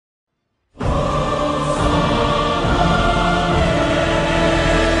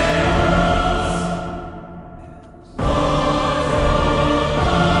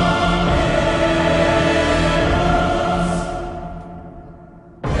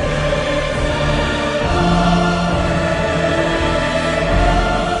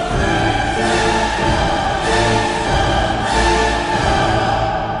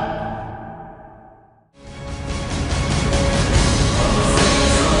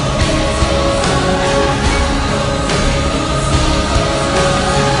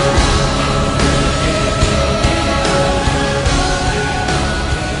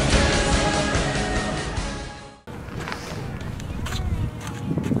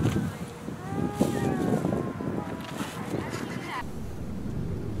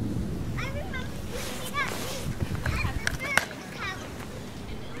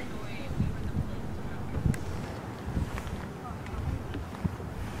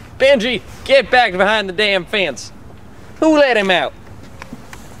Benjy, get back behind the damn fence. Who let him out?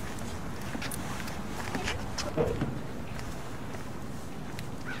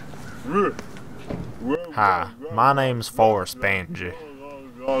 Hi, my name's Forrest Benjy.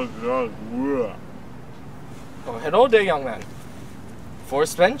 Oh, hello there, young man.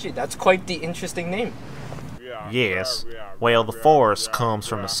 Forrest Benjy, that's quite the interesting name. Yes, well, the Forrest comes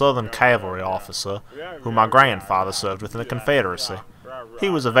from a Southern cavalry officer who my grandfather served with in the Confederacy. He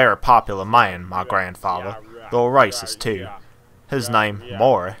was a very popular man, my grandfather, though a racist too. His name,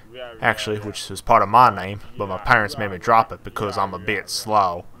 Maury, actually, which is part of my name, but my parents made me drop it because I'm a bit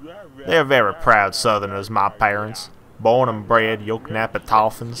slow. They're very proud Southerners, my parents. Born and bred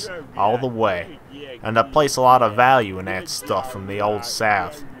Yoke-Napatawphans, all the way. And I place a lot of value in that stuff from the old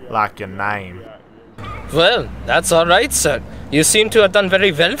South, like your name. Well, that's alright, sir. You seem to have done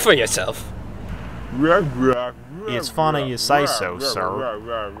very well for yourself. It's funny you say so, sir.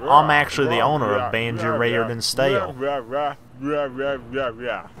 I'm actually the owner of Benjy Reardon Stale.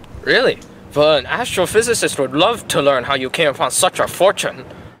 Really? Well, an astrophysicist would love to learn how you came upon such a fortune.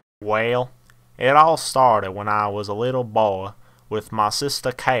 Well, it all started when I was a little boy, with my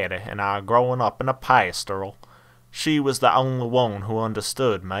sister Katie and I growing up in a pastoral. She was the only one who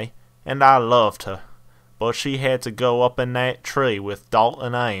understood me, and I loved her. But she had to go up in that tree with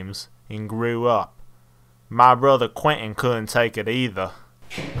Dalton Ames, and grew up. My brother Quentin couldn't take it either.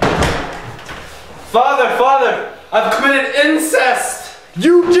 Father, I've committed incest!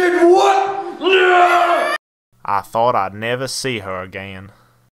 You did what? No! I thought I'd never see her again.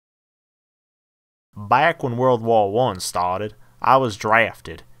 Back when World War I started, I was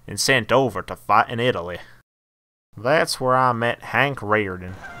drafted and sent over to fight in Italy. That's where I met Hank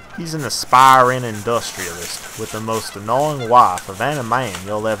Reardon. He's an aspiring industrialist with the most annoying wife of any man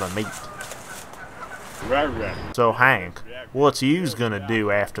you'll ever meet. So Hank, what's yous gonna do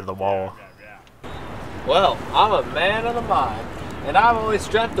after the war? Well, I'm a man of the mind, and I've always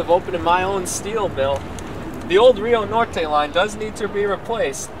dreamt of opening my own steel mill. The old Rio Norte line does need to be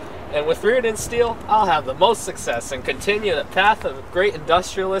replaced, and with Reardon Steel, I'll have the most success and continue the path of great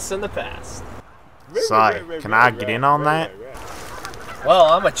industrialists in the past. Say, can I get in on that? Well,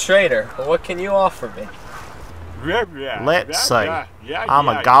 I'm a trader, but what can you offer me? Let's say, I'm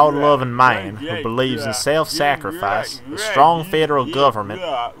a God-loving man who believes in self-sacrifice, a strong federal government,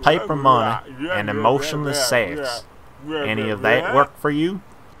 paper money, and emotionless sex. Any of that work for you?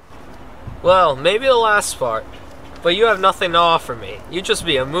 Well, maybe the last part. But you have nothing to offer me. You just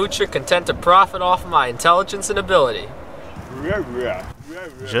be a moocher content to profit off of my intelligence and ability.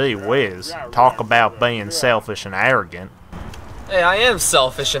 Gee whiz, talk about being selfish and arrogant. Hey, I am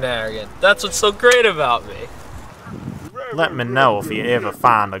selfish and arrogant. That's what's so great about me. Let me know if you ever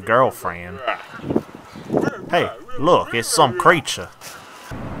find a girlfriend. Hey, look, it's some creature.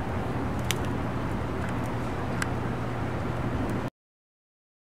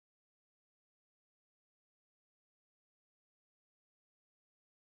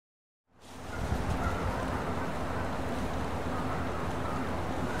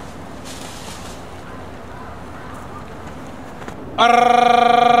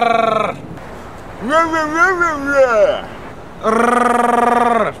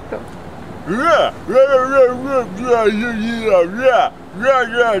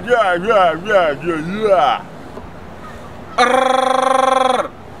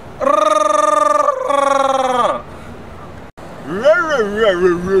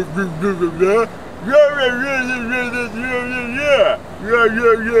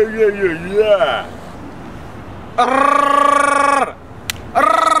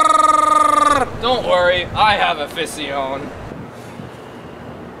 Don't worry, I have a fission. You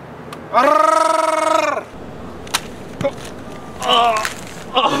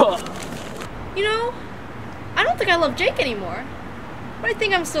know, I don't think I love Jake anymore. But I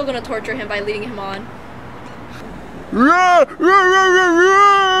think I'm still gonna torture him by leading him on.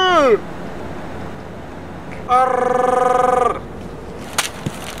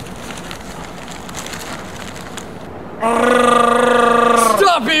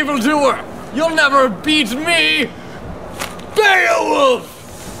 Stop, evildoer! You'll never beat me! Beowulf!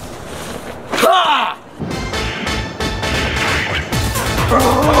 Ha!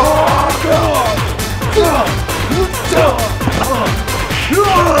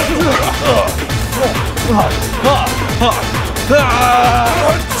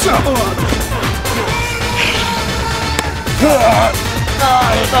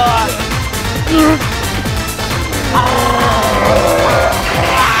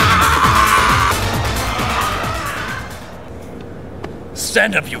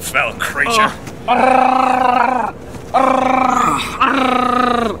 Stand up, you foul creature!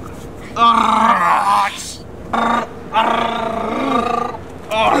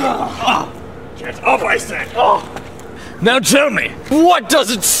 Now tell me, what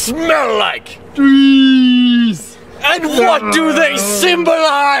does it smell like? Trees. And what do they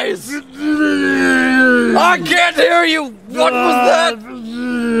symbolize? I can't hear you. What was that?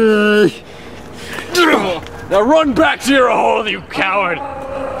 Now run back to your hole, you coward.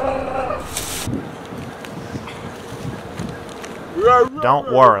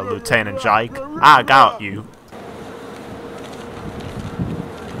 Don't worry, Lieutenant Jake. I got you.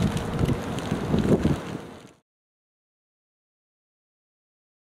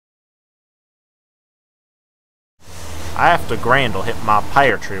 After Grandel hit my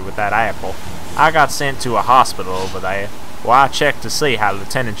pear tree with that apple, I got sent to a hospital over there, where I checked to see how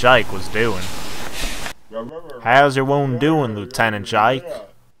Lieutenant Jake was doing. How's your wound doing, Lieutenant Jake?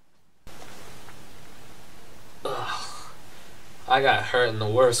 I got hurt in the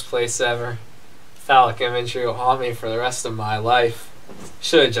worst place ever. Phallic imagery will haunt me for the rest of my life.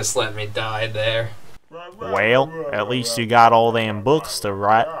 Should've just let me die there. Well, at least you got all them books to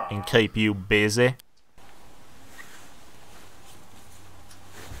write and keep you busy.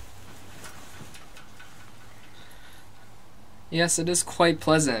 Yes, it is quite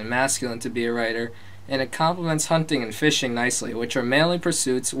pleasant and masculine to be a writer, and it complements hunting and fishing nicely, which are manly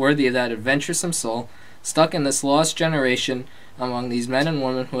pursuits worthy of that adventuresome soul stuck in this lost generation among these men and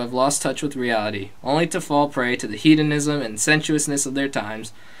women who have lost touch with reality, only to fall prey to the hedonism and sensuousness of their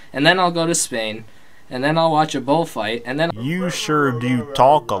times. And then I'll go to Spain, and then I'll watch a bullfight, and then... You sure do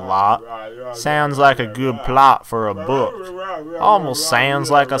talk a lot. Sounds like a good plot for a book. Almost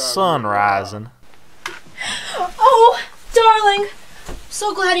sounds like a sun rising. Oh, darling!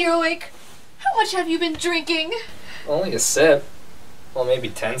 So glad you're awake. How much have you been drinking? Only a sip. Well, maybe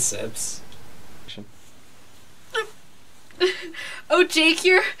 10 sips. Oh, Jake,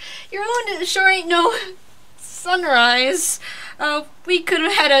 your wound sure ain't no sunrise. We could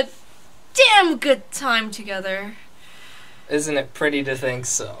have had a damn good time together. Isn't it pretty to think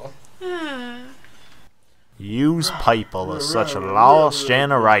so? Yous people are such a lost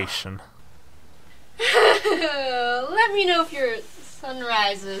generation. Let me know if your sun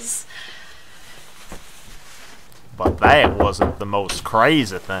rises. But that wasn't the most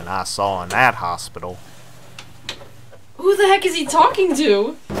crazy thing I saw in that hospital. Who the heck is he talking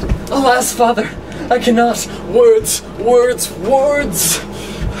to? Alas, Father, I cannot. Words. The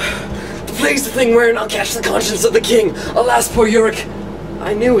plague's the thing wherein I'll catch the conscience of the king. Alas, poor Yorick,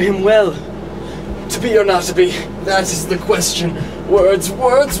 I knew him well. To be or not to be, that is the question. Words.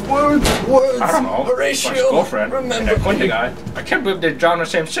 I don't know. Horatio, His girlfriend, remember and that Quentin me. guy. I can't believe they drowned in the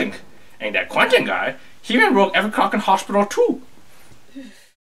same sink. And that Quentin guy, he even broke every clock in hospital too.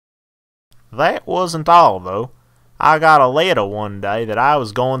 That wasn't all, though. I got a letter one day that I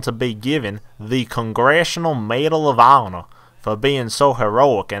was going to be given the Congressional Medal of Honor for being so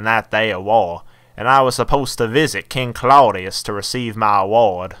heroic in that day of war, and I was supposed to visit King Claudius to receive my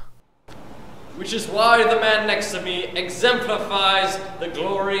award. Which is why the man next to me exemplifies the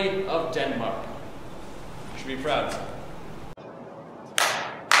glory of Denmark. You should be proud.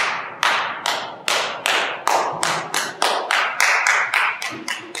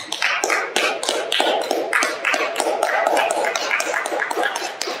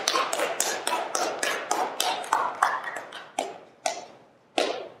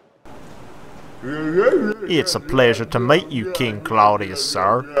 It's a pleasure to meet you, King Claudius,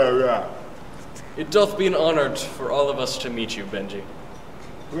 sir. It doth be an honor for all of us to meet you, Benjy.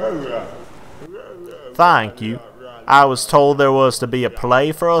 Thank you. I was told there was to be a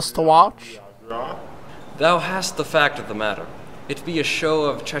play for us to watch. Thou hast the fact of the matter. It be a show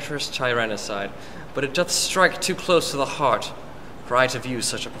of treacherous tyrannicide, but it doth strike too close to the heart for I to view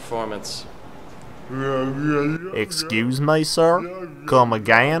such a performance. Excuse me, sir? Come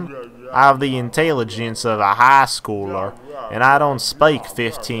again? I've the intelligence of a high schooler, and I don't speak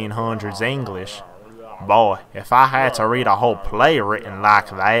 1500s English. Boy, if I had to read a whole play written like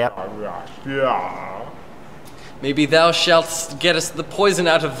that... Maybe thou shalt get us the poison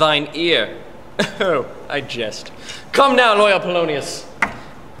out of thine ear. Oh, I jest. Come now, loyal Polonius.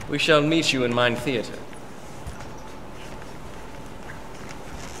 We shall meet you in mine theatre.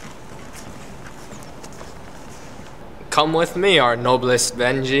 Come with me, our noblest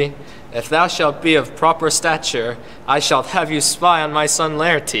Benjy. If thou shalt be of proper stature, I shall have you spy on my son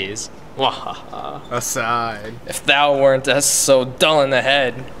Laertes. Wahaha. Aside. If thou weren't so dull in the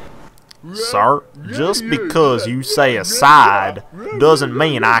head. Sir, just because you say aside doesn't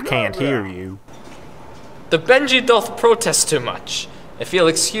mean I can't hear you. The Benjy doth protest too much. If you'll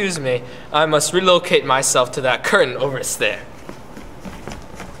excuse me, I must relocate myself to that curtain over there.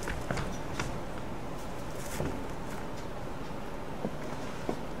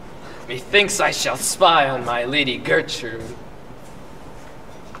 Methinks I shall spy on my Lady Gertrude.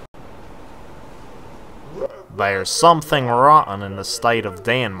 There's something rotten in the state of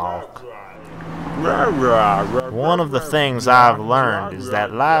Denmark. One of the things I've learned is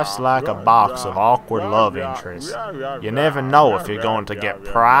that life's like a box of awkward love interests. You never know if you're going to get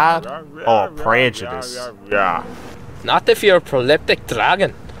pride or prejudice. Not if you're a prolific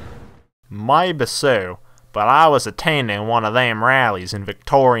dragon. Maybe so, but I was attending one of them rallies in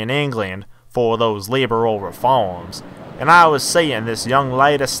Victorian England for those liberal reforms, and I was seeing this young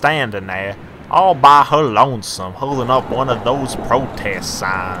lady standing there, all by her lonesome, holding up one of those protest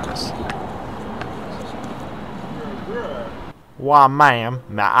signs. Why, ma'am,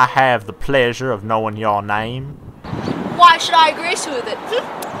 may I have the pleasure of knowing your name? Why should I grace you with it?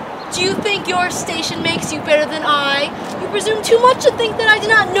 Do you think your station makes you better than I? You presume too much to think that I did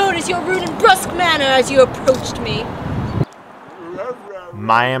not notice your rude and brusque manner as you approached me.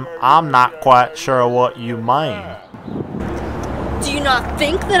 Ma'am, I'm not quite sure what you mean. Do you not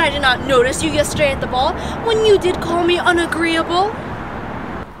think that I did not notice you yesterday at the ball when you did call me unagreeable?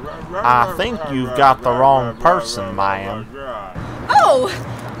 I think you've got the wrong person, ma'am. Oh!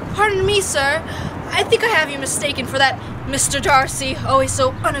 Pardon me, sir. I think I have you mistaken for that Mr. Darcy, always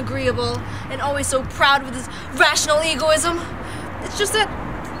so unagreeable and always so proud with his rational egoism. It's just that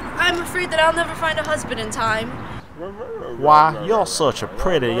I'm afraid that I'll never find a husband in time. Why, you're such a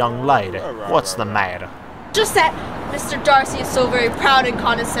pretty young lady. What's the matter? Just that Mr. Darcy is so very proud and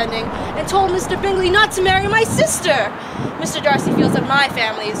condescending and told Mr. Bingley not to marry my sister. Mr. Darcy feels that my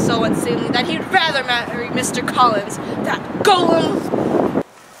family is so unseemly that he'd rather marry Mr. Collins, that golem.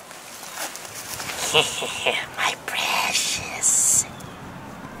 My precious.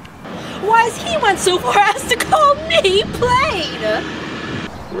 Why has he went so far as to call me plain?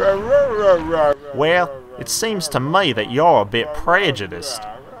 Well, it seems to me that you're a bit prejudiced.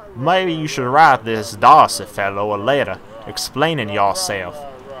 Maybe you should write this Darcy fellow a letter explaining yourself.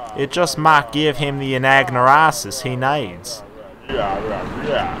 It just might give him the anagnorisis he needs.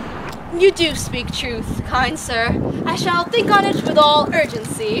 You do speak truth, kind sir. I shall think on it with all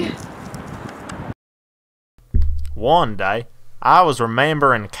urgency. One day, I was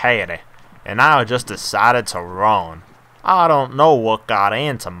remembering Katie, and I just decided to run. I don't know what got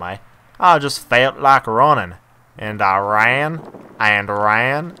into me. I just felt like running, and I ran, and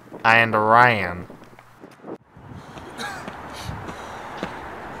ran, and ran.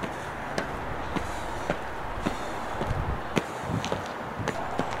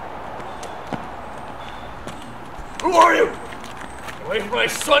 Who are you? Away from my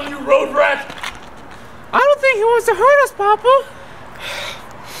son, you road rat! I don't think he wants to hurt us, Papa.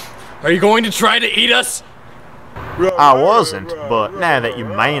 Are you going to try to eat us? I wasn't, but now that you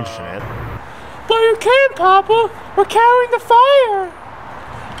mention it. But you can't, Papa. We're carrying the fire.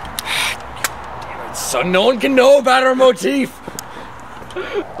 Son, no one can know about our motif.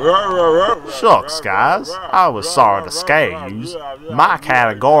 Shucks, guys. I was sorry to scare yous. My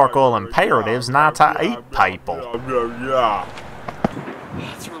categorical imperative's not to eat people.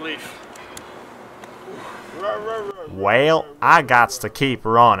 That's a relief. Well, I gots to keep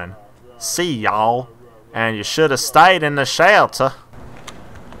running. See y'all. And you should have stayed in the shelter.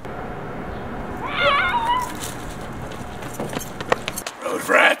 Road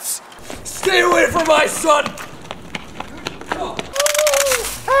rats! Stay away from my son!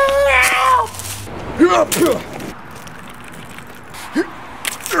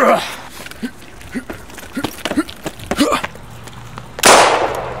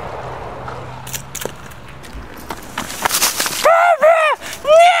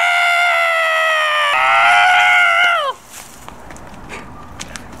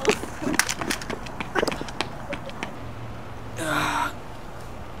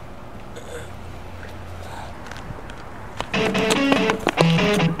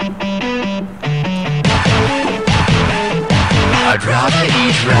 I'd rather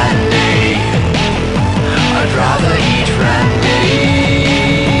eat brandy. I'd rather eat brandy.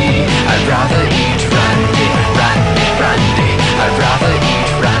 I'd rather eat brandy, brandy, brandy. I'd rather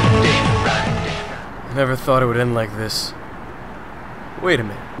eat brandy, brandy. I never thought it would end like this. Wait a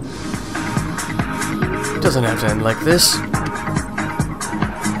minute. It doesn't have to end like this.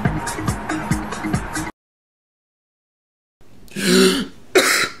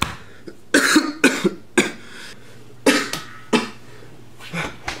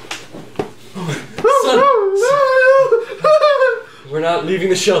 We're not leaving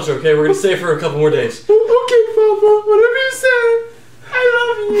the shelter, okay? We're gonna stay for a couple more days. Okay, Papa. Whatever you say. I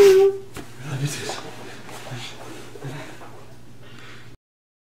love you. I love you too.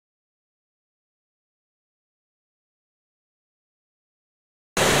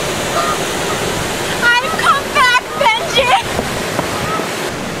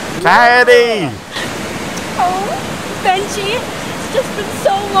 Caddy! Oh, Benji, it's just been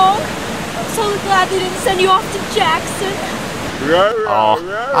so long. I'm so glad they didn't send you off to Jackson. Oh,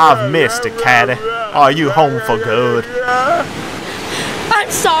 I've missed it, Caddy. Are you home for good? I'm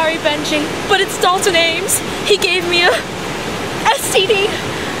sorry, Benji, but it's Dalton Ames. He gave me a STD.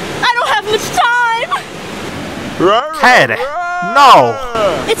 I don't have much time. Caddy, no!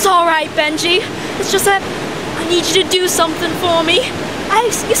 It's all right, Benji. It's just that I need you to do something for me.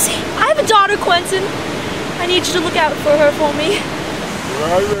 You see, I have a daughter, Quentin. I need you to look out for her for me.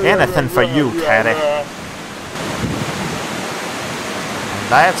 Anything for you, Caddy. And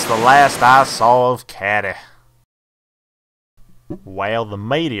that's the last I saw of Caddy. Well, the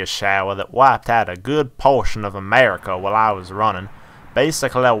meteor shower that wiped out a good portion of America while I was running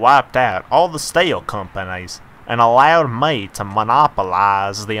basically wiped out all the steel companies and allowed me to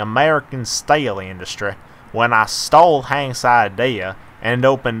monopolize the American steel industry when I stole Hank's idea and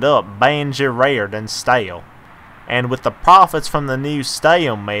opened up Benjy Reardon Steel. And with the profits from the new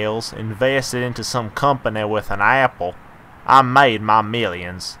steel mills invested into some company with an apple, I made my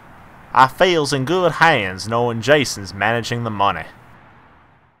millions. I feels in good hands knowing Jason's managing the money.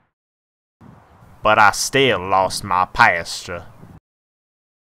 But I still lost my pasture.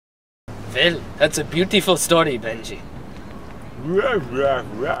 Well, that's a beautiful story, Benji.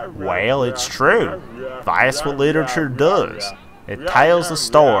 Well, it's true. That's what literature does. It tells the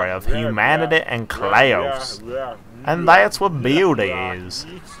story of humanity and chaos. And that's what beauty is.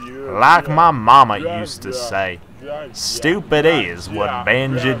 Like my mama used to say, stupid is what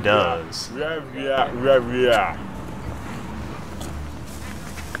Benji does.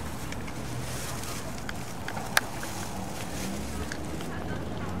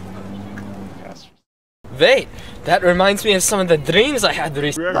 Wait, that reminds me of some of the dreams I had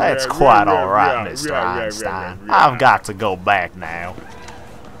recently. That's quite alright, Mr. Einstein. I've got to go back now.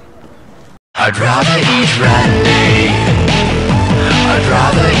 I'd rather eat Randy. I'd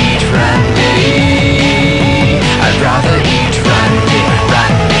rather eat Randy.